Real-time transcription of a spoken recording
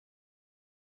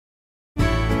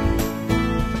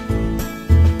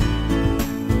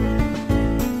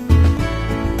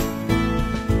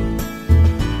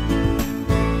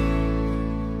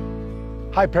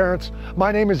Hi parents, my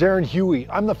name is Aaron Huey.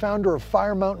 I'm the founder of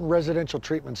Fire Mountain Residential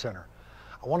Treatment Center.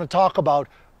 I want to talk about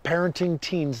parenting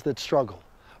teens that struggle.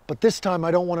 But this time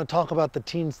I don't want to talk about the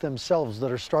teens themselves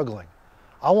that are struggling.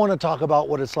 I want to talk about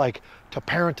what it's like to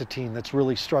parent a teen that's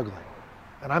really struggling.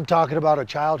 And I'm talking about a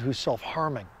child who's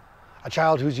self-harming, a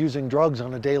child who's using drugs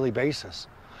on a daily basis,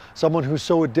 someone who's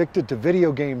so addicted to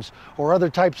video games or other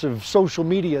types of social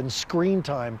media and screen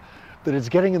time that it's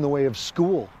getting in the way of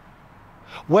school.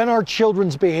 When our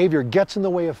children's behavior gets in the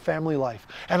way of family life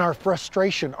and our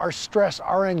frustration, our stress,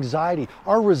 our anxiety,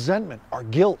 our resentment, our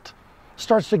guilt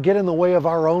starts to get in the way of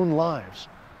our own lives,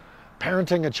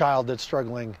 parenting a child that's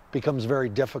struggling becomes very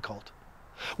difficult.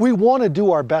 We want to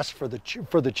do our best for the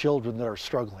children that are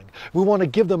struggling. We want to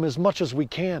give them as much as we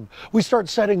can. We start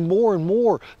setting more and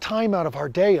more time out of our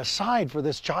day aside for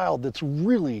this child that's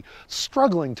really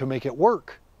struggling to make it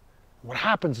work. What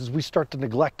happens is we start to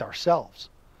neglect ourselves.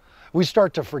 We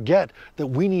start to forget that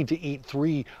we need to eat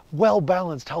 3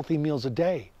 well-balanced, healthy meals a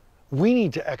day. We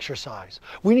need to exercise.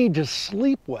 We need to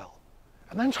sleep well.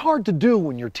 And that's hard to do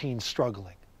when your teen's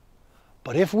struggling.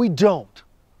 But if we don't,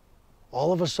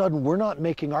 all of a sudden we're not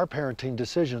making our parenting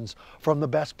decisions from the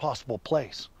best possible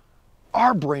place.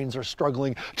 Our brains are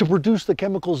struggling to produce the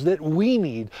chemicals that we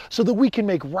need so that we can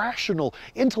make rational,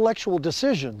 intellectual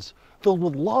decisions filled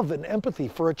with love and empathy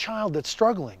for a child that's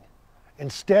struggling.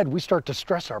 Instead, we start to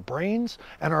stress our brains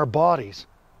and our bodies,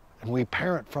 and we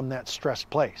parent from that stressed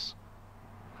place.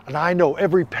 And I know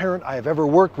every parent I have ever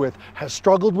worked with has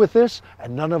struggled with this,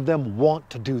 and none of them want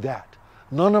to do that.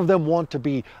 None of them want to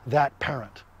be that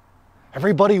parent.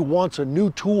 Everybody wants a new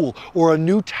tool or a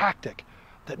new tactic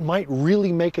that might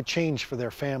really make a change for their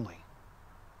family.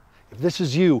 If this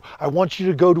is you, I want you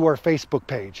to go to our Facebook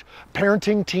page,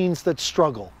 Parenting Teens That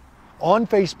Struggle. On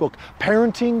Facebook,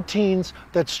 Parenting Teens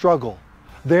That Struggle.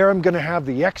 There I'm going to have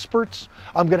the experts,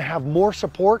 I'm going to have more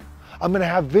support, I'm going to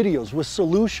have videos with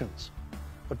solutions.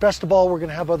 But best of all, we're going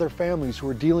to have other families who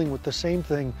are dealing with the same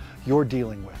thing you're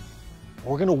dealing with.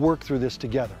 We're going to work through this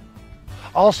together.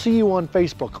 I'll see you on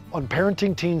Facebook on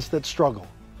Parenting Teens That Struggle.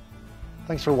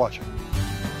 Thanks for watching.